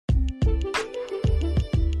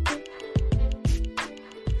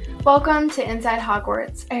Welcome to Inside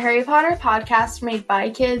Hogwarts, a Harry Potter podcast made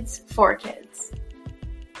by kids for kids.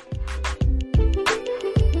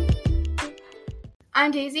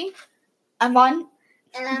 I'm Daisy. I'm Vaughn.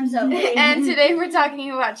 And I'm Zoe. And today we're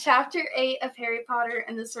talking about Chapter 8 of Harry Potter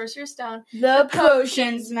and the Sorcerer's Stone, The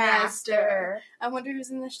Potions Master. I wonder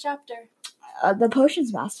who's in this chapter. The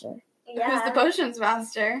Potions Master. Yeah. Who's the Potions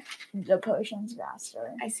Master? The Potions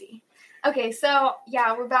Master. I see. Okay, so,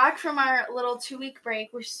 yeah, we're back from our little 2-week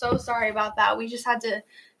break. We're so sorry about that. We just had to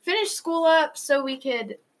finish school up so we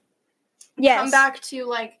could come back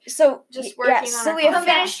to, just working on so our we podcast.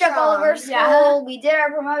 finished up all of our school. Yeah. We did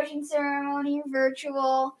our promotion ceremony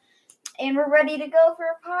virtual, and we're ready to go for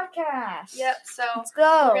a podcast. Yep, so Let's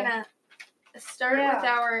go. we're going to start with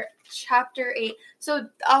our Chapter 8. So,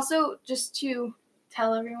 also, just to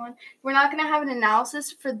tell everyone, we're not going to have an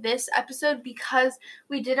analysis for this episode because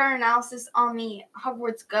we did our analysis on the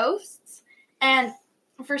Hogwarts ghosts, and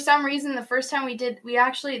for some reason, the first time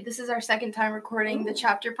this is our second time recording the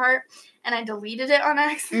chapter part, and I deleted it on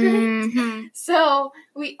accident. Mm-hmm. So,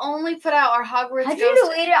 we only put out our Hogwarts How'd ghost. you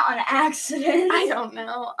delete it on accident? I don't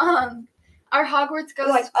know. Our Hogwarts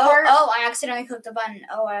ghost part. part. I accidentally clicked a button.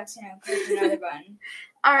 I accidentally clicked another button.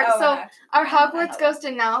 Our I Hogwarts know. Ghost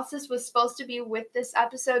analysis was supposed to be with this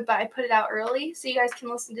episode, but I put it out early, so you guys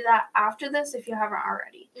can listen to that after this if you haven't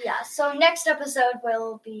already. Yeah, so next episode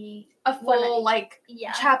will be A full,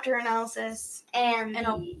 chapter analysis. and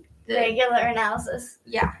the regular analysis.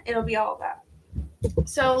 Yeah, it'll be all of that.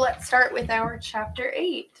 So let's start with our Chapter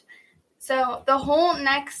 8. So the whole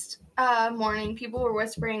next morning, people were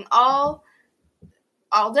whispering all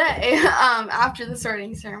day after the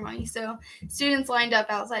sorting ceremony. So students lined up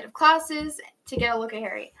outside of classes to get a look at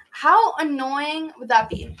Harry. How annoying would that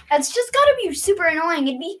be? It's just gotta be super annoying.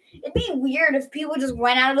 It'd be weird if people just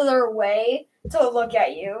went out of their way to look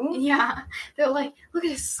at you. Yeah, they're like, look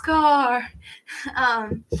at his scar.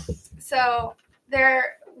 So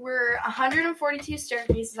there were 142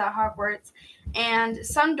 staircases at Hogwarts, and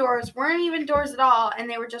some doors weren't even doors at all, and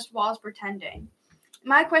they were just walls pretending.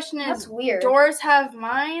 My question is, That's weird. doors have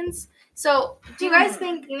minds? So, do you guys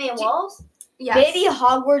think... You mean walls? Yes. Maybe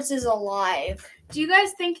Hogwarts is alive. Do you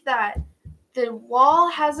guys think that the wall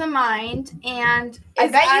has a mind, and... I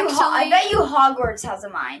bet you Hogwarts has a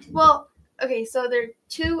mind. Well, okay, so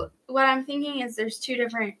what I'm thinking is there's two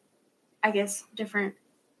different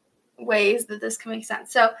ways that this can make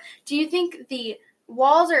sense. So, do you think the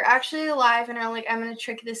walls are actually alive and are like, I'm going to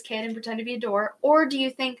trick this kid and pretend to be a door? Or do you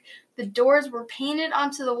think the doors were painted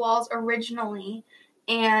onto the walls originally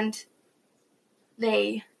and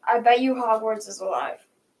I bet you Hogwarts is alive.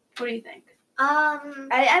 what do you think? I'm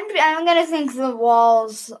gonna think the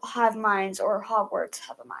walls have minds or Hogwarts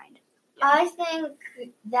have a mind. I think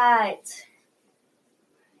that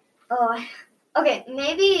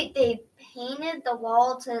maybe they painted the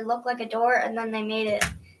wall to look like a door and then they made it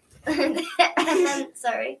and then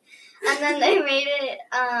they made it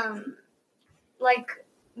like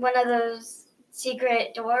one of those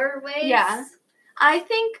secret doorways. Yeah. I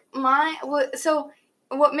think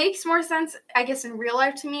what makes more sense, I guess, in real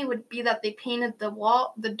life to me would be that they painted the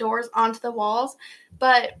doors onto the walls.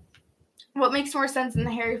 But what makes more sense in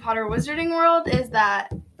the Harry Potter wizarding world is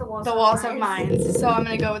that the walls have minds. So I'm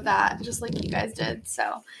going to go with that, just like you guys did.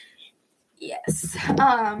 So, yes.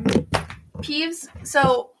 Peeves,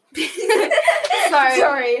 so...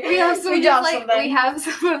 Sorry. We have some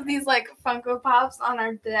of these Funko Pops on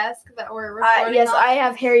our desk that we're recording yes, on. I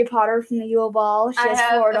have Harry Potter from the Yule Ball. She I has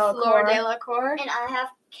have Fleur Fleur Delacour. Delacour. And I have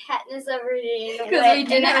Katniss Everdeen Because we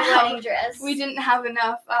didn't in her have- wedding dress. We didn't have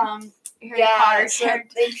enough Harry Potter so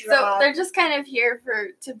characters. So they're just kind of here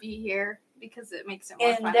to be here because it makes it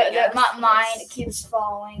more fun. And mine keeps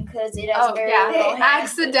falling because it has very little hands.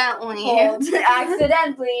 Accidentally.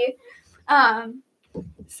 Accidentally.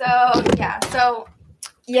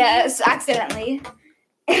 Yes, accidentally.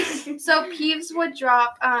 So Peeves would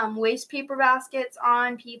drop waste paper baskets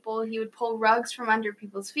on people. He would pull rugs from under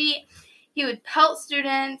people's feet. He would pelt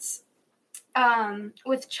students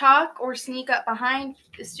with chalk or sneak up behind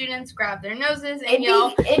the students, grab their noses, and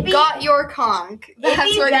yell, "Got your conch." It'd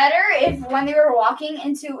be better if when they were walking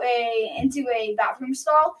into a bathroom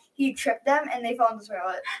stall, he tripped them and they fell in the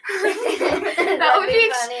toilet. That would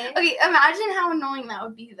be funny. Okay, imagine how annoying that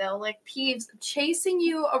would be, though. Like, Peeves chasing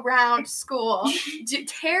you around school,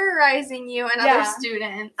 terrorizing you and other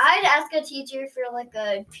students. I'd ask a teacher for a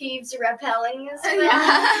Peeves repelling spell.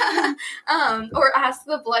 Yeah. Or ask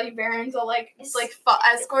the Bloody Baron to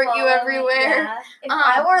escort you everywhere. Yeah. If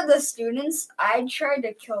I were the students, I'd try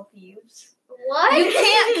to kill Peeves. What? You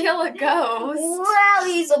can't kill a ghost. Well,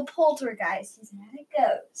 he's a poltergeist. He's not a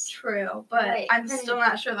ghost. True, but Wait, I'm still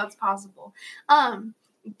not sure that's possible.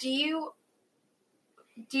 Do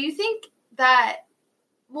you think that?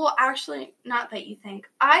 Well, actually, not that you think.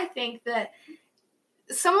 I think that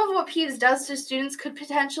some of what Peeves does to students could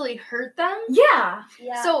potentially hurt them. Yeah.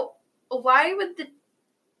 Yeah. So why would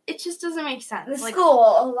it just doesn't make sense. The Like, school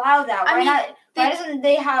will allow that. I Why mean, not? Why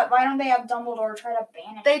don't they have Dumbledore try to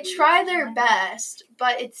ban it? they try their best,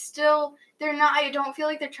 but it's still they're not. I don't feel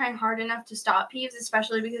like they're trying hard enough to stop Peeves,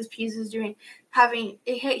 especially because Peeves is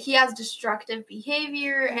he has destructive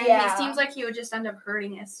behavior, and Yeah. he seems like he would just end up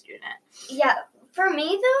hurting a student. Yeah. For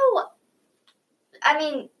me, though, I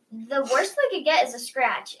mean, the worst they could get is a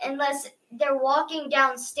scratch, unless they're walking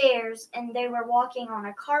downstairs and they were walking on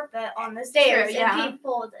a carpet on the stairs True, yeah. and he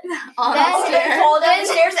pulled it. On Then the They stairs. fall down the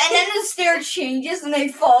stairs, and then the stair changes, and they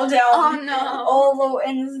fall down. Oh no. All the way,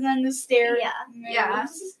 and then the stair Yeah. moves, Yeah.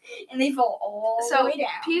 and they fall all So, the way down.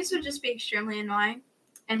 Peeves would just be extremely annoying,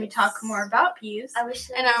 and we talk more about Peeves I wish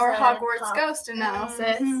there in was our a Hogwarts pop. ghost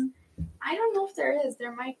analysis. Mhm. I don't know if there is.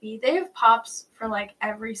 There might be. They have pops for like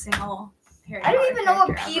every single Harry I don't Potter even know what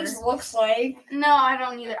character Peeves ever. looks like. No, I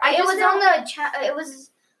don't either. I It just was know on the it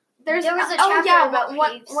was there was a oh chapter yeah, about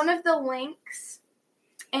Peeves. one of the links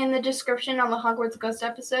in the description on the Hogwarts Ghost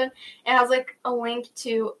episode, it has like a link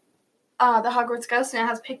to the Hogwarts Ghost, and it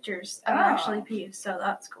has pictures of Oh. actually Peeves, so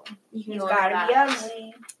that's cool. You can He's go look at gotta that. be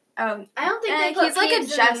ugly. I don't think and they put he's like a Peeves in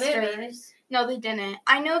the jester. movies. No, they didn't.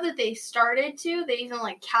 I know that they started to. They even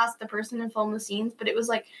like cast the person and film the scenes, but it was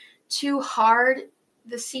like too hard.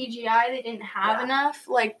 The CGI, they didn't have Yeah. enough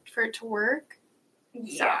like for it to work.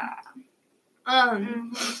 Yeah.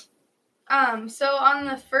 So on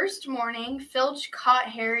the first morning, Filch caught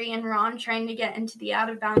Harry and Ron trying to get into the out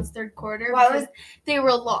of bounds third quarter Why because they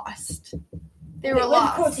were lost. They were With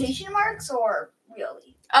lost. quotation marks or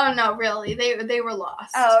really? Oh no, really? They were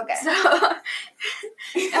lost. Oh, okay. So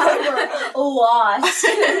Lost.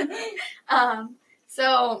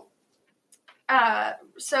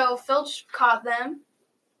 So Filch caught them.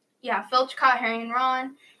 Yeah, Filch caught Harry and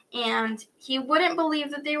Ron, and he wouldn't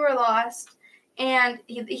believe that they were lost, and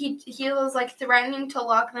he was like threatening to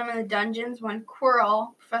lock them in the dungeons when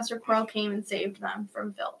Professor Quirrell came and saved them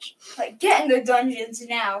from Filch. Like, get in the dungeons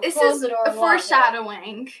now. This Close is the door. a lock it.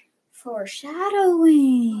 foreshadowing,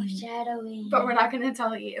 Foreshadowing. Foreshadowing. but we're not going to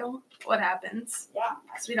tell you what happens Yeah.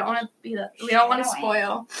 because we don't want to Shadowing.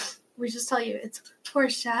 spoil. We just tell you it's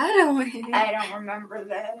foreshadowing. I don't remember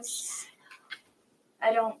this.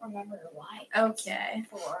 I don't remember why. Okay.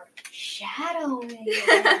 Foreshadowing.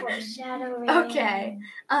 Foreshadowing. Okay.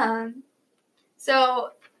 So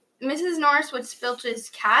Mrs. Norris was Filch's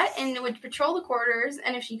cat and would patrol the corridors,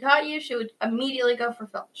 and if she caught you, she would immediately go for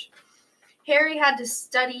Filch. Harry had to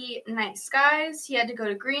study night skies. He had to go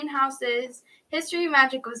to greenhouses. History of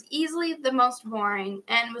magic was easily the most boring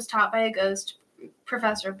and was taught by a ghost,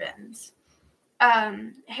 Professor Binns.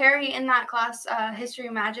 Harry, in that class, History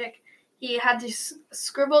of Magic, he had to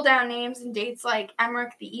scribble down names and dates like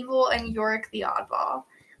Emmerich the Evil and Yorick the Oddball.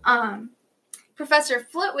 Professor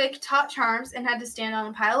Flitwick taught charms and had to stand on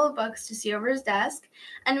a pile of books to see over his desk,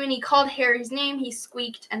 and when he called Harry's name, he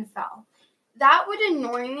squeaked and fell. That would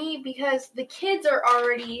annoy me because the kids are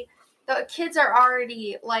already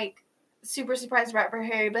like super surprised about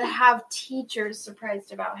Harry, but have teachers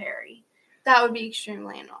surprised about Harry. That would be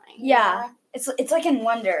extremely annoying. Yeah. It's like in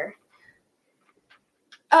Wonder.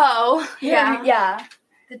 Oh, yeah. Yeah.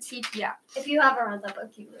 Yeah, If you haven't read that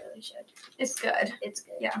book, you really should. it's good. It's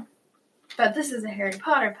good. Yeah. But this is a Harry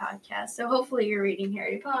Potter podcast, so hopefully you're reading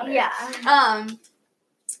Harry Potter. Yeah.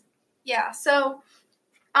 Yeah, so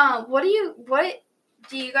what do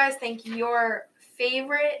you guys think your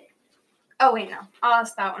favorite Oh wait, no. I'll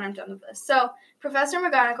ask that when I'm done with this. So Professor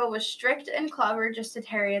McGonagall was strict and clever, just as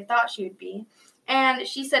Harry had thought she would be. And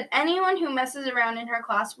she said anyone who messes around in her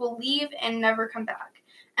class will leave and never come back.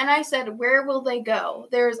 And I said, where will they go?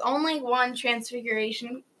 There's only one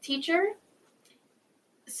Transfiguration teacher.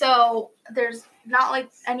 So there's not like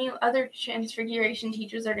any other Transfiguration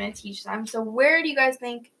teachers are going to teach them. So where do you guys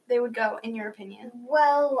think they would go, in your opinion?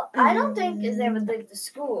 Well, I don't think they would leave the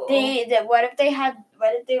school. What if they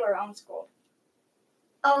were homeschooled?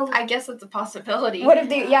 Oh, I guess it's a possibility. What if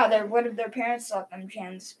their parents let them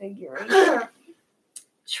transfiguration?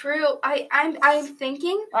 True. I'm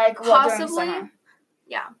thinking Like possibly. summer.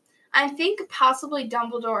 Yeah, I think possibly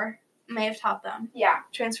Dumbledore may have taught them Yeah.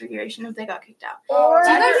 Transfiguration if they got kicked out. Or-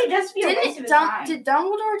 I guys- think it'd just be a waste of his time. Did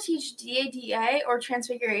Dumbledore teach DADA or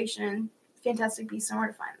Transfiguration in Fantastic Beasts and Where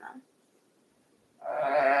to Find Them?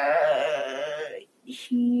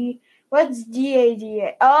 He What's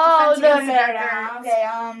DADA? Oh, Defense the Incident yeah, Records.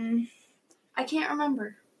 okay. I can't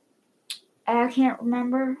remember. I can't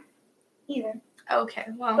remember either. Okay,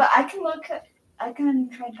 well, But I can look. I can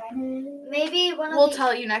try and find it. Maybe one of we'll the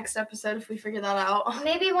tell you next episode if we figure that out.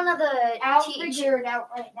 maybe one of the I'll teach- figure it out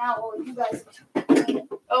right now while you guys.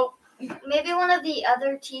 maybe one of the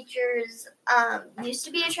other teachers used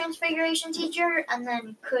to be a transfiguration teacher and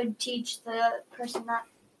then could teach the person that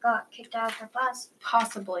got kicked out of her class.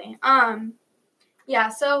 Possibly. Yeah,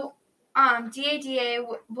 so DADA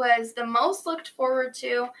was the most looked forward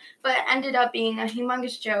to, but ended up being a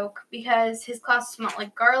humongous joke because his class smelled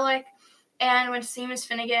like garlic. And when Seamus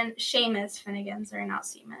Finnegan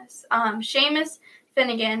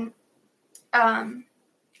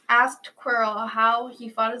asked Quirrell how he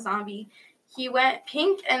fought a zombie, he went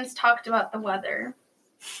pink and talked about the weather.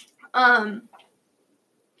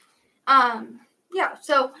 Yeah,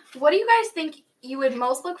 so what do you guys think you would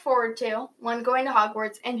most look forward to when going to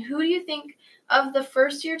Hogwarts, and who do you think of the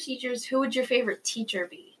first year teachers, who would your favorite teacher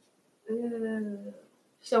be? Ooh.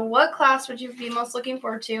 So what class would you be most looking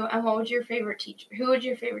forward to, and what would your favorite teacher, who would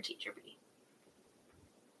your favorite teacher be?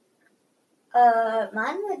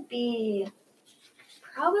 Mine would be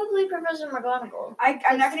probably Professor McGonagall.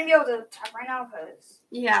 I'm not gonna be able to talk right now because.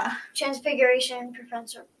 Yeah. Transfiguration,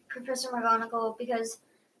 Professor McGonagall, because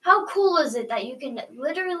how cool is it that you can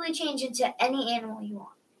literally change into any animal you want?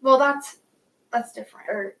 Well, that's different.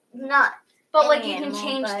 Or not. But like any you can animal,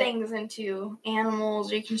 change but- things into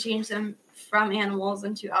animals, or you can change them from animals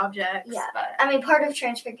into objects. Yeah. But I mean, part of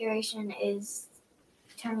transfiguration is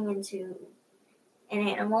turning into an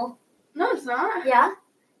animal. no, it's not. Yeah?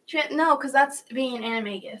 No, because that's being an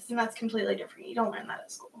animagus, and that's completely different. You don't learn that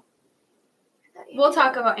at school. We'll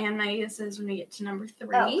talk about animaguses when we get to number 3.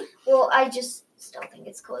 Oh. Well, I just still think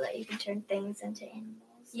it's cool that you can turn things into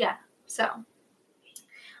animals. Yeah. So,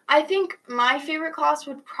 I think my favorite class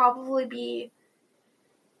would probably be,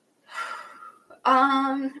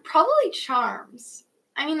 probably Charms.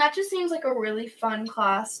 I mean, that just seems like a really fun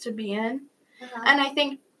class to be in. Uh-huh. And I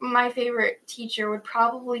think my favorite teacher would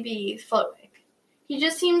probably be Flitwick. He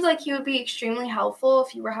just seems like he would be extremely helpful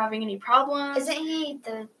if you were having any problems. Isn't he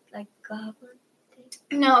the, goblin thing?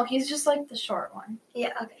 No, he's just like the short one.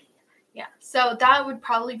 Yeah, okay. Yeah. So that would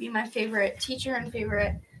probably be my favorite teacher and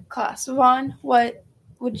favorite class. Vaughn, what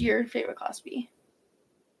would your favorite class be?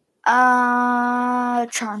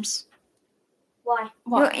 Charms. Why?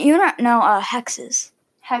 You don't know hexes.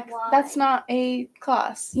 Heck, Why? that's not a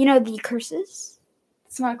class. You know the curses.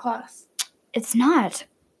 It's not a class. It's not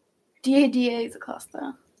DADA is a class,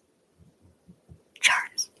 though.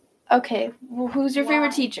 charms. Okay. Well, who's your favorite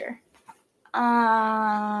Why? teacher?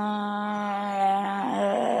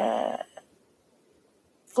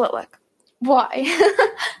 Flitwick, Why?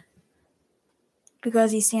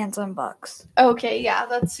 because he stands on bucks. Okay, yeah,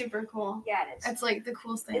 that's super cool. Yeah, it is. It's like the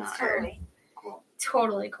coolest thing It's on earth. totally cool.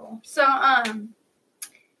 Totally cool.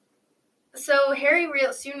 So Harry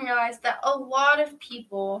soon realized that a lot of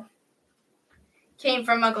people came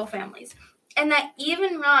from Muggle families, and that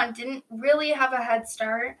even Ron didn't really have a head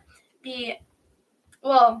start.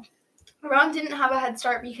 Ron didn't have a head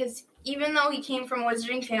start because even though he came from a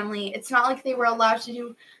wizarding family, it's not like they were allowed to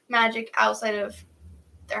do magic outside of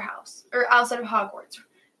their house or outside of Hogwarts.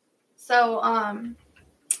 So,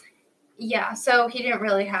 so he didn't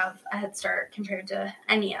really have a head start compared to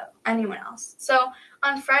anyone else. So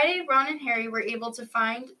on Friday, Ron and Harry were able to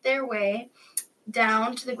find their way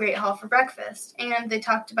down to the Great Hall for breakfast, and they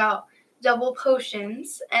talked about double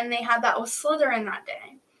potions, and they had that with Slytherin that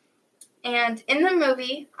day. And in the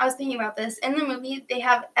movie, I was thinking about this, in the movie, they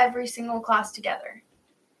have every single class together.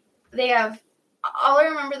 They have, all I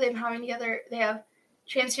remember them having together, they have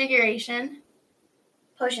Transfiguration,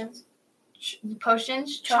 Potions.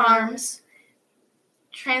 Potions, Charms,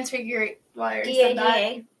 Transfiguration,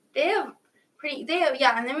 DADA. in the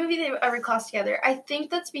movie they have every class together. I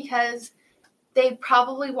think that's because they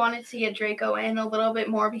probably wanted to get Draco in a little bit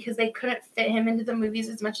more because they couldn't fit him into the movies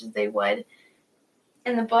as much as they would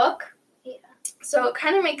in the book. Yeah. So it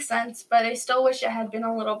kind of makes sense, but I still wish it had been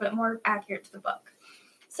a little bit more accurate to the book.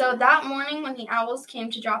 So that morning when the owls came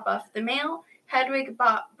to drop off the mail, Hedwig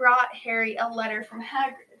brought Harry a letter from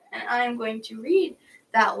Hagrid. And I am going to read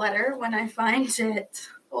that letter when I find it.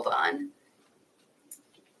 Hold on.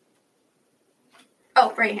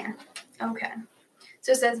 Oh, right here. Okay.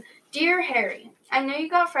 So it says, Dear Harry, I know you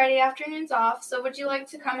got Friday afternoons off, so would you like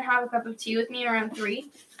to come and have a cup of tea with me around 3?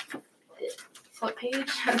 Flip page.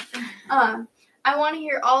 I want to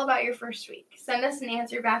hear all about your first week. Send us an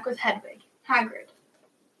answer back with Hedwig. Hagrid.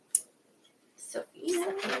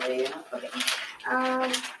 Sophia. Okay.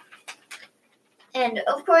 And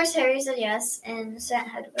of course, Harry said yes and sent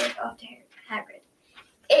Hedwig off to Hagrid.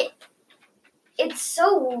 It's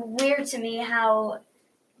so weird to me how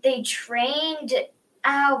they trained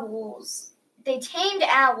owls. They tamed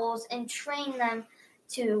owls and trained them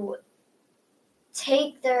to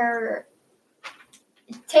take their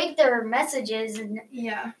messages, and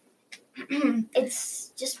Yeah. it's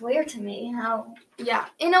just weird to me how. Yeah.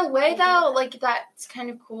 In a way, though, like, that's kind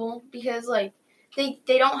of cool because, like, they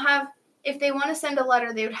don't have, if they want to send a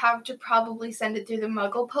letter, they would have to probably send it through the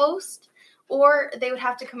Muggle post, or they would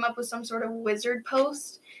have to come up with some sort of wizard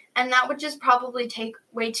post, and that would just probably take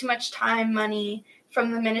way too much time, money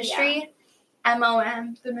from the ministry.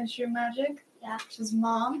 MOM, the Ministry of Magic. Yeah. Which is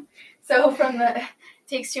mom. So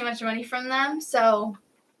takes too much money from them. So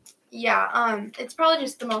yeah, it's probably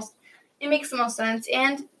just it makes the most sense.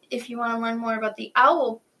 And if you want to learn more about the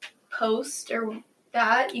owl post or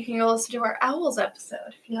that, you can go listen to our owls episode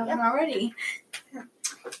if you haven't already.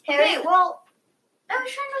 Harry, Okay, well, I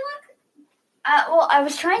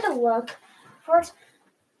was trying to look. First,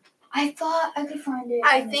 I thought I could find it.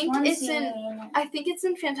 I in this think one it's scene. I think it's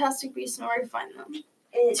in Fantastic Beasts and where to find them.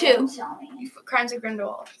 It two. didn't tell me. Crimes of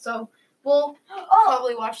Grindelwald. So we'll Oh,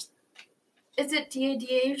 probably watch. Is it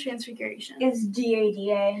DADA or Transfiguration? it's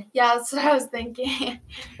DADA. Yeah, that's what I was thinking.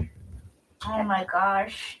 Oh my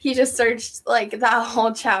gosh. He just searched, like, that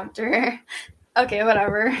whole chapter. Okay,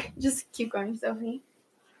 whatever. Just keep going, Sophie.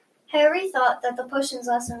 Harry thought that the potions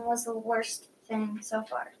lesson was the worst thing so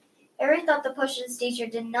far. Harry thought the potions teacher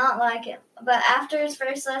did not like him, but after his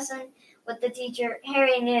first lesson with the teacher,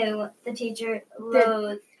 Harry knew the teacher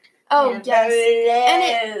loathed. Oh, Yeah.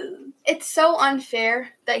 yes. And it's so unfair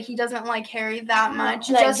that he doesn't like Harry that much.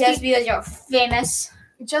 Just because you're famous.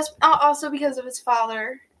 Also because of his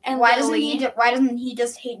father. And Why Lily. doesn't he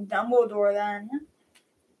just hate Dumbledore then?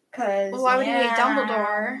 Because Why would he hate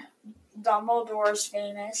Dumbledore? Dumbledore's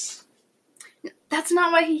famous. That's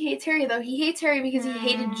not why he hates Harry, though. He hates Harry because he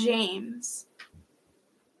hated James.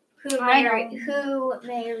 Who I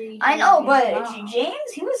married? I know, but Wow.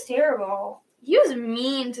 James, he was terrible. He was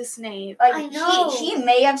mean to Snape. Like I know. he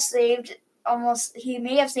may have saved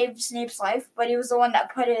Snape's life, but he was the one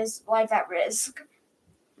that put his life at risk.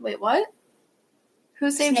 Wait, what?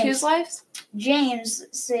 Who saved Snape's. whose lives? James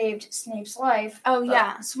saved Snape's life. Oh,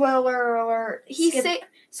 yeah. Spoiler alert.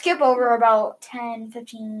 Skip over about 10,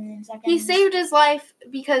 15 seconds. He saved his life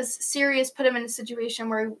because Sirius put him in a situation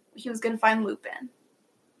where he was going to find Lupin.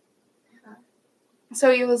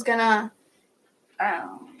 So he was going to...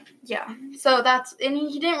 Oh. Yeah. So that's... And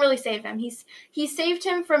he didn't really save him. He saved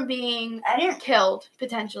him from being I didn't. killed,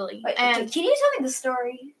 potentially. Wait, And, can you tell me the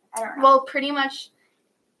story? I don't know. well, pretty much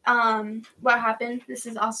what happened... This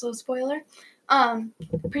is also a spoiler.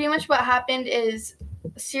 Pretty much what happened is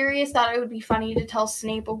Sirius thought it would be funny to tell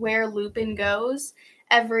Snape where Lupin goes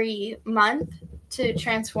every month to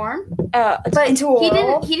transform. But into a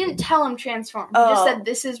world? He didn't tell him transform. He just said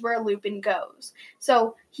this is where Lupin goes.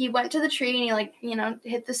 So he went to the tree and he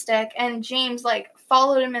hit the stick, and James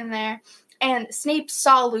followed him in there, and Snape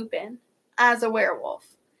saw Lupin as a werewolf.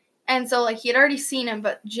 And so he had already seen him,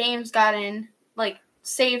 but James got in,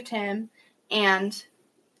 saved him, and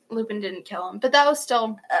Lupin didn't kill him. But that was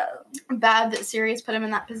still bad that Sirius put him in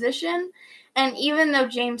that position. And even though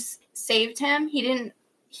James saved him,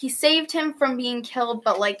 he saved him from being killed,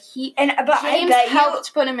 but James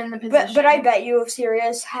helped put him in the position. But I bet you if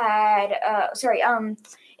Sirius had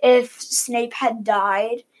if Snape had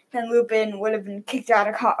died, then Lupin would have been kicked out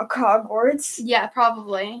of Hogwarts. Yeah,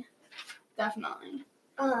 probably. Definitely.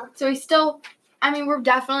 Uh, So he's still, we're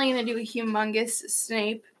definitely going to do a humongous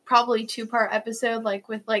Snape, probably 2-part episode,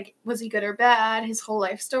 with was he good or bad, his whole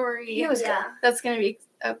life story. He was yeah. That's going to be,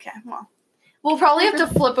 okay, well. We'll probably have to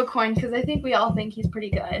flip a coin because I think we all think he's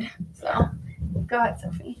pretty good. So, go ahead,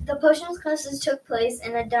 Sophie. The potions classes took place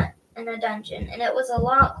in a dungeon, and it was a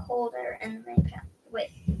lot colder in the main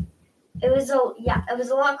it was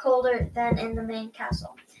a lot colder than in the main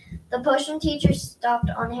castle. The potion teacher stopped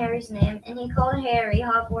on Harry's name, and he called Harry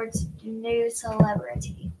Hogwarts' new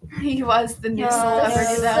celebrity. He was the new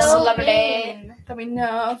celebrity, so though. celebrity. There'll be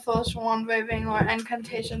no foolish wand waving or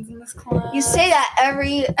incantations in this class. You say that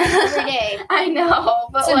every day. I know,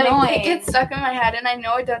 but It's annoying. it gets stuck in my head, and I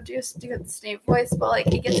know I don't do a stupid Snape voice, but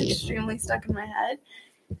it gets extremely stuck in my head.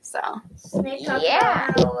 So Snape talked Yeah.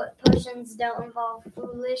 about how potions don't involve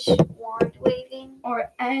foolish wand waving, or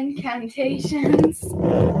incantations. so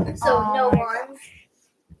Oh no my wands.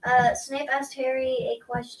 Snape asked Harry a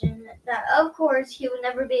question that, of course, he would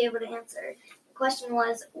never be able to answer. The question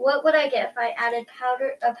was, "What would I get if I added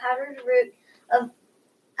a powdered root of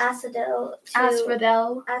asphodel to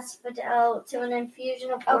Asphodel. an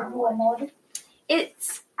infusion of wormwood?"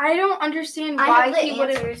 I don't understand I why have the he would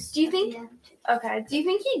have. answers. Do you at think? the end. Okay. Do you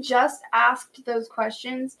think he just asked those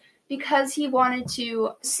questions because he wanted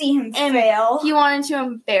to? See him And fail. He wanted to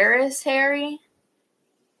embarrass Harry.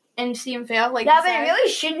 And see him fail, like Yeah, you but it said?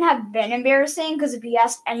 really shouldn't have been embarrassing because if he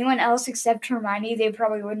asked anyone else except Hermione, they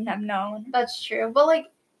probably wouldn't have known. That's true. But, like,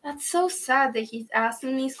 that's so sad that he's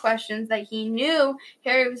asking these questions that he knew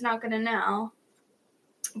Harry was not going to know.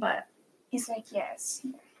 But, He's like, yes.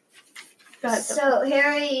 go ahead. So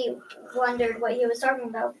Harry wondered what he was talking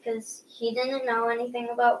about because he didn't know anything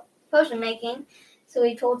about potion making, so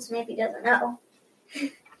he told Snape he doesn't know.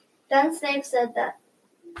 Then Snape said that.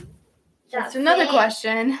 That's another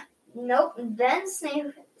question. Nope. Then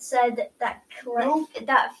Snape said that that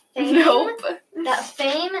fame Nope. that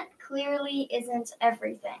fame clearly isn't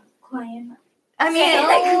everything. Claim. I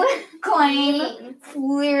mean, Claim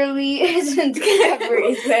clearly isn't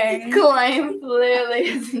everything. claim clearly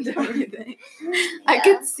isn't everything. I Yeah.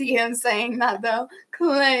 could see him saying that, though.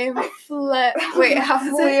 Claim, wait, how does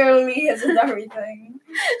it? Clearly isn't everything.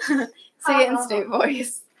 Say it in Snape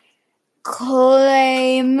voice.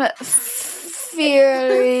 Claim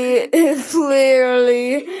clearly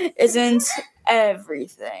isn't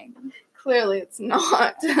everything. Clearly it's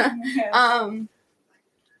not.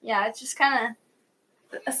 Yeah, it's just kind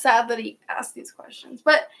of sad that he asked these questions.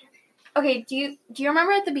 But okay, do you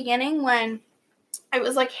remember at the beginning when it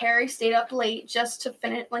was like Harry stayed up late just to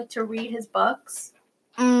finish, like, to read his books?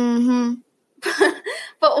 Mm-hmm.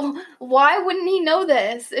 But why wouldn't he know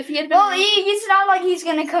this if he had been? Well, it's not like he's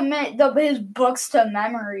gonna commit his books to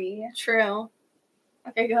memory. True.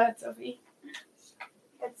 Okay, go ahead, Sophie.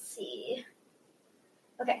 Let's see.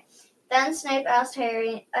 Okay. Then Snape asked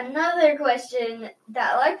Harry another question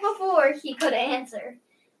that, like before, he could answer.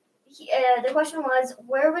 The question was,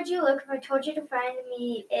 where would you look if I told you to find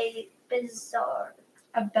me a bazaar?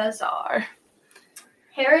 A bazaar.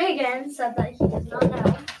 Harry again said that he did not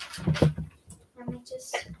know. Let me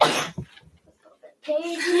just flip the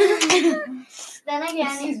page. Then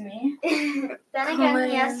Excuse again, me.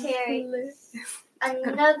 he asked Harry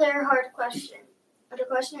another hard question. The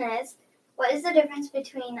question is, what is the difference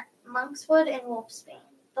between Monkswood and Wolfsbane?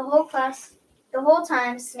 The whole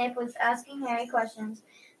time Snape was asking Harry questions,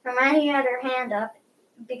 Hermione had her hand up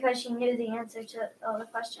because she knew the answer to all the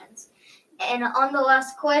questions. And on the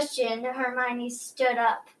last question, Hermione stood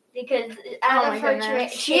up because out of her chair.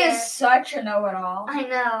 She is such a know-it-all. I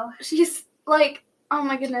know. She's like, oh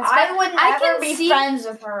my goodness. I would I never can be see- friends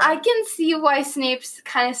with her. I can see why Snape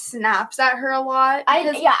kind of snaps at her a lot.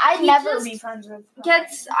 because I'd he never just be friends with her.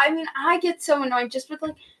 I get so annoyed just with,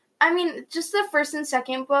 like, just the first and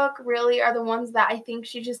second book really are the ones that I think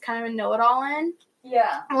she just kind of a know-it-all in.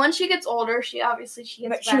 Yeah. And when she gets older, she gets But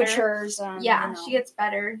better. she matures. Yeah, she gets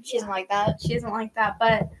better. She isn't like that. She isn't like that,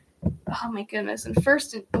 but oh my goodness! In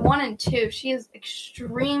first and 1 and 2, she is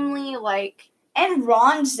extremely like. And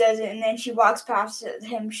Ron says it, and then she walks past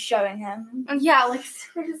him, shoving him. Yeah, like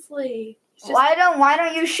seriously. It's just- Why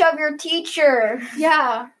don't you shove your teacher?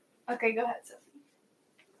 Yeah. Okay, go ahead,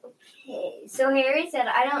 Sophie. Okay, so Harry said,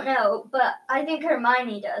 I don't know, but I think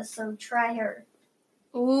Hermione does, so try her.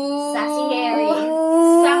 Ooh. Sassy Harry.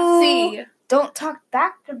 Sassy. Don't talk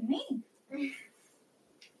back to me.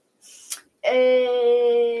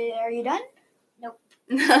 Are you done?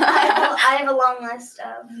 I have a long list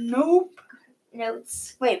of Nope.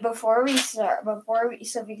 notes. Wait, before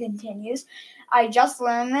Sophie continues, I just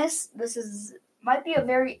learned this.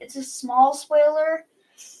 It's a small spoiler,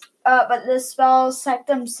 but this spell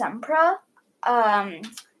Sectum Sempra.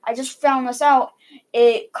 I just found this out.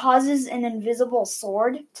 It causes an invisible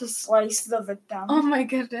sword to slice the victim. Oh my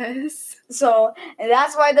goodness. So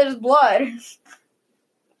that's why there's blood.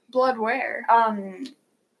 Blood where?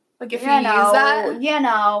 Like if you use that? You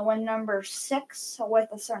know, when number 6 with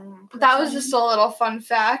a certain person. That was just a little fun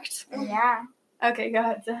fact. Yeah. Okay, go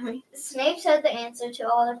ahead, Sophie. Snape said the answer to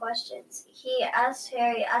all the questions. He asked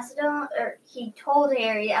Harry he told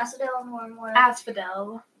Harry Asphodel and Wormwood.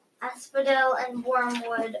 Asphodel and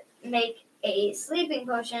Wormwood make a sleeping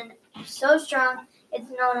potion so strong it's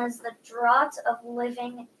known as the Draught of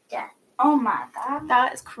Living Death. Oh my god.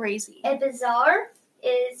 That is crazy. A bazaar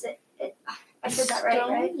is I said that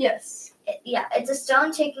right? Yes. It's a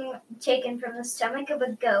stone taken from the stomach of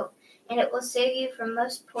a goat, and it will save you from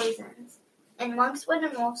most poisons. And Monkswood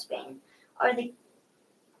and Wolfsbane are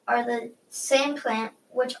the same plant,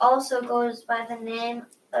 which also goes by the name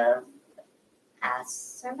of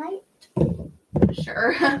Aconite.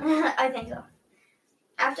 Sure. I think so.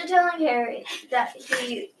 After telling Harry that,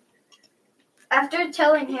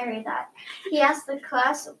 he asked the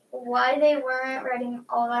class why they weren't writing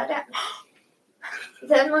all that down.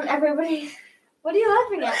 Then when everybody What are you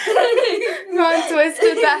laughing at? Ron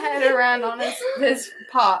twisted the head around on his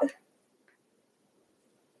pop.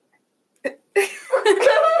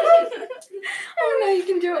 Oh no, you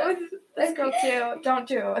can do it with this girl too. Don't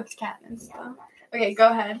do it with Katniss though. Okay, go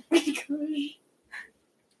ahead. Okay,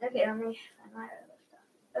 let me find my other stuff.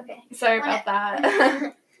 Okay. Sorry about that.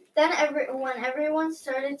 Then when everyone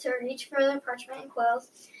started to reach for their parchment and quills,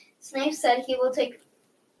 Snape said he will take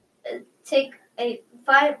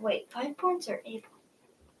 5 points or 8 points?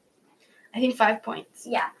 I think 5 points.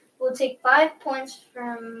 Yeah. We'll take 5 points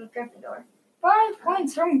from Gryffindor. 5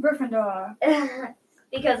 points from Gryffindor.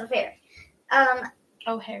 Because of Harry.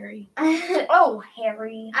 Oh, Harry. Oh,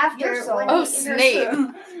 Harry. After You're so when Oh, he- Snape.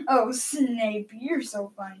 Oh, Snape. You're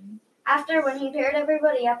so funny. After when he paired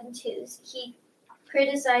everybody up in twos, he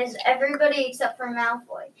criticized everybody except for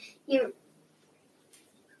Malfoy. He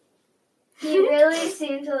really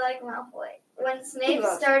seemed to like Malfoy. When Snape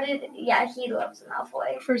started, he loves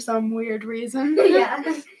Malfoy. For some weird reason. Yeah.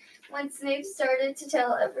 When Snape started to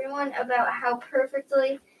tell everyone about how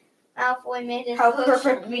perfectly Malfoy made his How potion.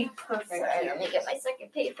 perfectly perfect. Sorry, let me get my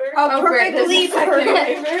second paper. How Oh, great. perfectly This is second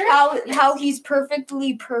perfect. paper. How he's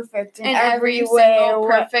perfectly perfect in In every every way. single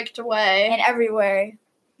perfect way. In every way.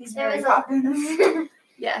 He's There very was popular.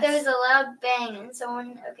 Yes. There was a loud bang, and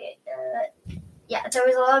there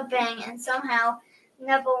was a loud bang, and somehow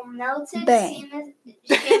Neville melted Bang.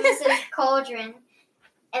 Seamus's cauldron,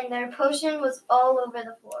 and their potion was all over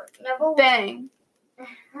the floor. Neville Bang.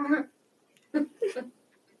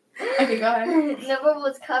 Okay, go ahead. Neville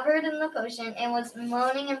was covered in the potion and was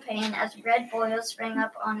moaning in pain as red boils sprang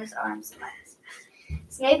up on his arms and legs.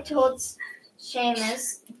 Snape told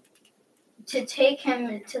Seamus to take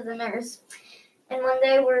him to the nurse, and when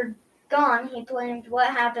they were gone, he blamed what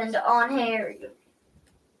happened on Harry.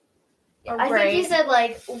 Oh, I think he great. said,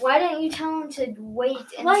 why didn't you tell him to wait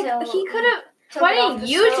until... Like, he could have... took Why it off didn't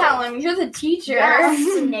the you stove? tell him? You're the teacher. Yeah,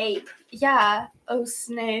 Snape. Yeah. Oh,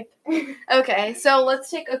 Snape. Okay, so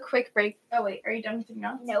let's take a quick break. Oh, wait. Are you done with your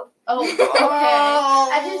notes? No. Oh, okay.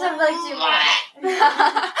 I just have too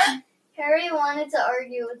much. Harry wanted to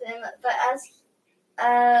argue with him, but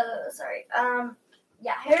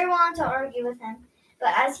Harry wanted to argue with him,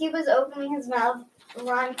 but as he was opening his mouth,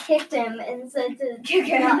 Ron kicked him and said to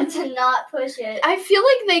not push it. I feel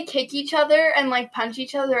like they kick each other and punch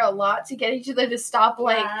each other a lot to get each other to stop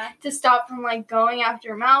from going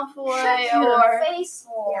after Malfoy or face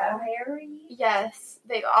hole, Harry. yes,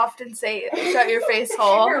 they often say shut your face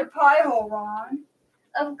hole. Your pie hole, Ron.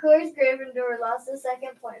 Of course, Gryffindor lost the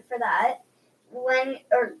second point for that.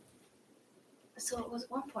 So it was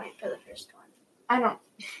 1 point for the first one. I don't.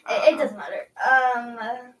 It doesn't matter.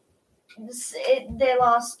 They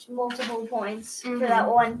lost multiple points for that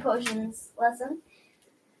one potions lesson.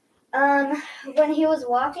 When he was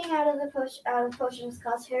walking out of potions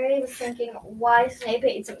class, Harry was thinking why Snape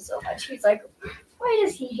hates him so much. He's like, why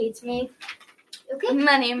does he hate me? Okay.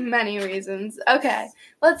 Many, many reasons. Okay,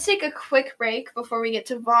 let's take a quick break before we get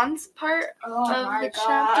to Vaughn's part Oh of my the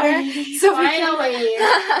God. chapter. So we Finally.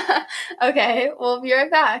 can... Okay, we'll be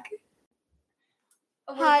right back.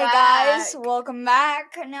 Hi guys, welcome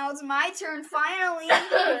back. Now it's my turn finally.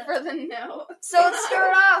 For the note. So let's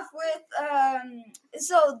start off with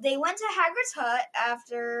so they went to Hagrid's hut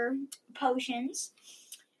after potions.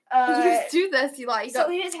 Just do this, you like. So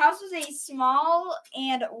his house was a small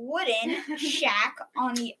and wooden shack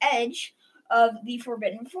on the edge of the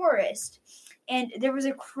Forbidden Forest, and there was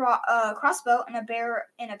a crossbow and a pair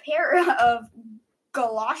of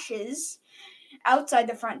galoshes outside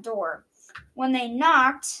the front door. When they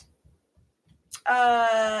knocked,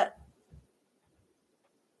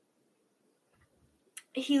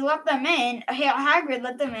 he let them in. Hagrid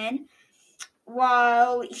let them in.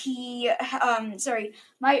 While he,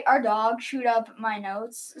 our dog chewed up my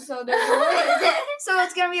notes, so there's a little, so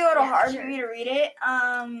it's gonna be a little hard for me to read it.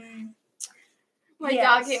 My yes.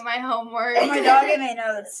 dog ate my homework. My dog ate my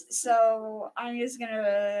notes, so I'm just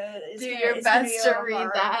gonna Do your best to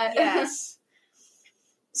read that. Yes.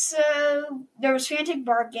 So there was frantic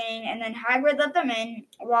barking, and then Hagrid let them in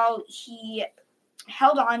while he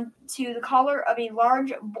held on to the collar of a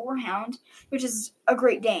large boarhound, which is a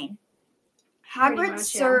Great Dane. Hagrid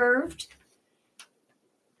served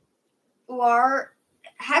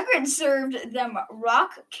them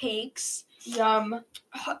rock cakes. Yum.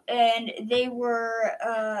 And they were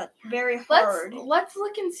very hard. Let's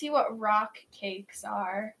look and see what rock cakes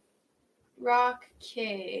are. Rock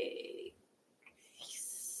cakes.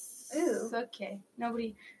 Ooh. Okay.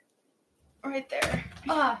 Nobody. Right there.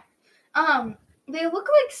 They look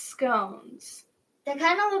like scones. They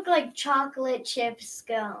kind of look like chocolate chip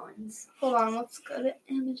scones. Hold on, let's go to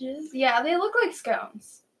images. Yeah, they look like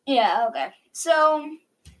scones. Yeah, okay. So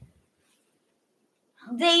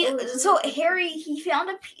Harry, he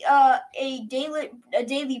found a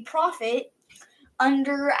daily prophet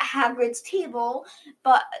under Hagrid's table,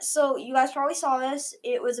 but so you guys probably saw this.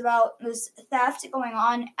 It was about this theft going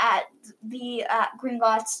on at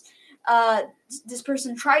Gringotts. This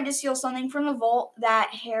person tried to steal something from the vault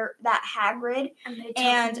that Hagrid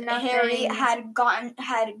and Harry had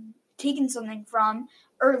taken something from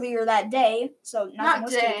earlier that day. So not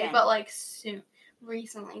was day, taken. but like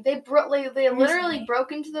recently. They literally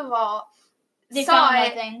broke into the vault. They saw found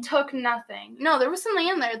it, nothing. took nothing. No, there was something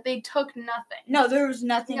in there. They took nothing. No, there was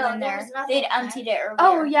nothing in there. Was nothing They'd in emptied it earlier.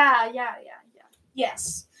 Oh yeah.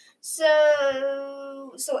 Yes.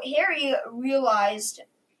 So Harry realized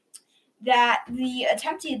that the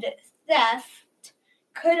attempted theft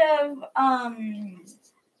could have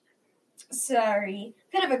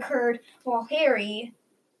occurred while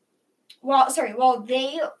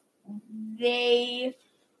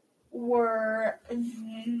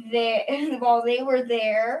they were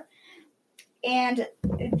there, and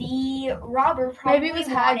the robber probably Maybe it was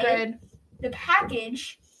wanted Hagrid. the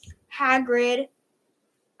package. Hagrid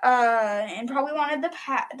and probably wanted the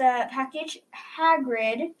package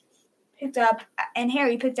Hagrid picked up and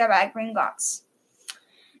Harry picked up at Gringotts.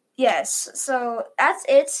 Yes, so that's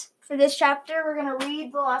it for this chapter. We're gonna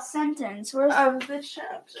read the last sentence. Of the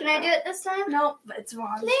chapter. Can I do it this time? Nope, it's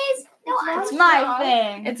Ron's. Please. No, It's my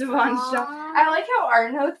thing. It's Ron's job. I like how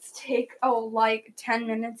our notes take like 10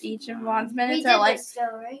 minutes each, and Ron's we minutes did are like. this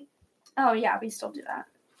still, right? Oh yeah, we still do that.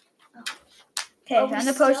 Okay, Oh, we I'm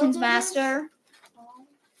the still potions do this? master.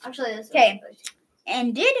 Actually, this. Okay.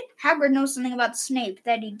 And did Hagrid know something about Snape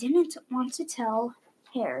that he didn't want to tell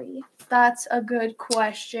Harry? That's a good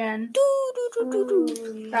question.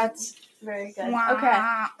 Doo-doo-doo-doo-doo. That's very good. Wah. Okay,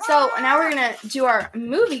 so now we're gonna do our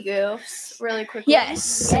movie goofs really quickly.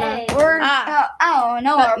 Yes. Yay. Or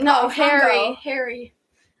No, Harry.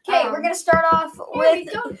 Okay, we're gonna start off Harry,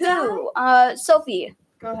 with don't who? Sophie.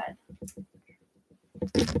 Go ahead.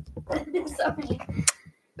 Sorry.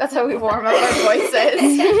 That's how we warm up our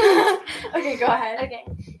voices. Okay, go ahead. Okay.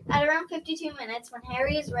 At around 52 minutes, when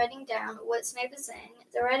Harry is writing down what Snape is saying,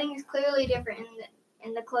 the writing is clearly different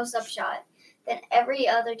in the close-up shot than every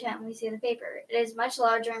other time we see the paper. It is much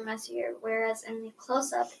larger and messier, whereas in the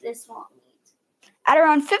close-up, it is small and neat. At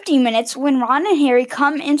around 50 minutes, when Ron and Harry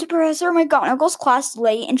come into Professor McGonagall's class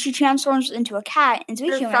late and she transforms into a cat into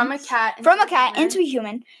a human. From a cat into a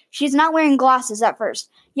human. She's not wearing glasses at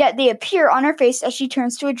first, yet they appear on her face as she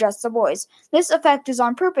turns to address the boys. This effect is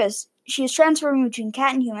on purpose. She is transforming between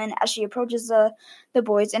cat and human as she approaches the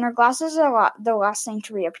boys, and her glasses are the last thing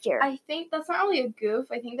to reappear. I think that's not really a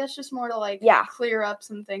goof. I think that's just more to clear up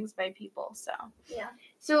some things by people. So Yeah.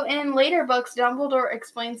 So in later books, Dumbledore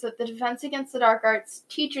explains that the Defense Against the Dark Arts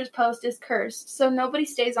teacher's post is cursed, so nobody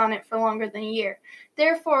stays on it for longer than a year.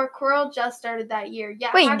 Therefore, Quirrell just started that year.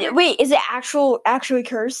 Yeah. Wait, is it actually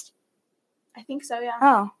cursed? I think so. Yeah.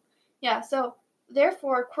 Oh. Yeah. So.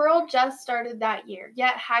 Therefore, Quirrell just started that year,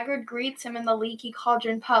 yet Hagrid greets him in the Leaky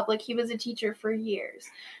Cauldron pub like he was a teacher for years.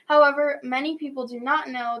 However, many people do not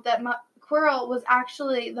know that Quirrell was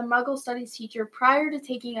actually the Muggle Studies teacher prior to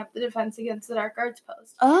taking up the Defense Against the Dark Arts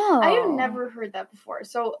post. Oh. I have never heard that before,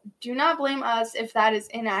 so do not blame us if that is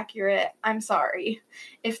inaccurate. I'm sorry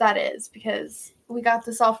if that is, because we got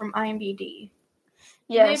this all from IMDb.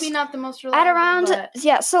 Yes. Maybe not the most reliable,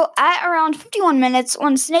 at around 51 minutes,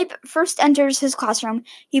 when Snape first enters his classroom,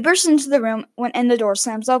 he bursts into the room and the door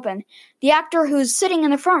slams open. The actor who's sitting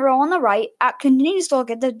in the front row on the right continues to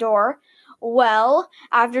look at the door. Well,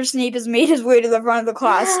 after Snape has made his way to the front of the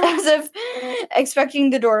class, as if expecting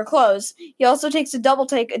the door to close. He also takes a double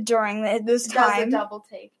take during this time. Does a double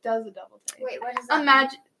take. Wait, what is that?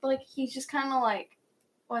 Imagine, he's just kind of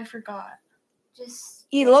I forgot.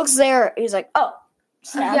 He looks there, he's like, oh.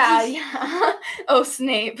 Snap. Yeah. Oh,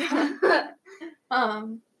 Snape. Yeah.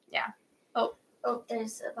 Oh,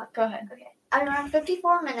 there's a button. Go ahead. Okay. At around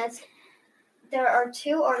 54 minutes, there are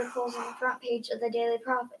 2 articles on the front page of the Daily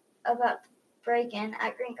Prophet about the break-in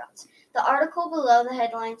at Gringotts. The article below the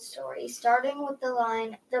headline story, starting with the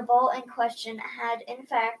line, "The vault in question had, in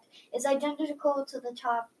fact," is identical to the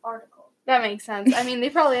top article. That makes sense. I mean, they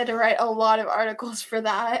probably had to write a lot of articles for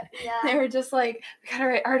that. Yeah. They were just like, we gotta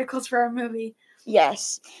write articles for our movie.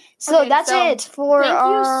 Yes. So that's it for thank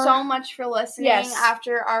our... you so much for listening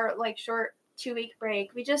after our short 2-week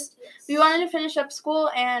break. We wanted to finish up school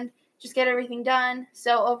and just get everything done.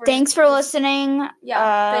 So Thanks for listening.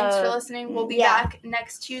 Yeah, thanks for listening. We'll be back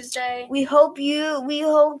next Tuesday. We hope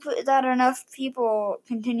that enough people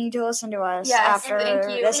continue to listen to us after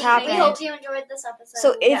this happened. We hope you enjoyed this episode.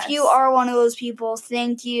 So if you are one of those people,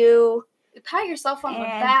 thank you. Pat yourself on the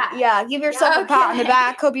back. Yeah, give yourself a pat on the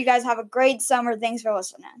back. Hope you guys have a great summer. Thanks for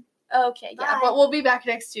listening. Okay, yeah, but we'll be back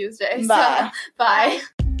next Tuesday. Bye. So, bye.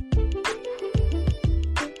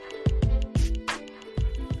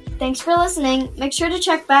 Thanks for listening. Make sure to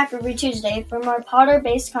check back every Tuesday for more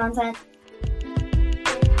Potter-based content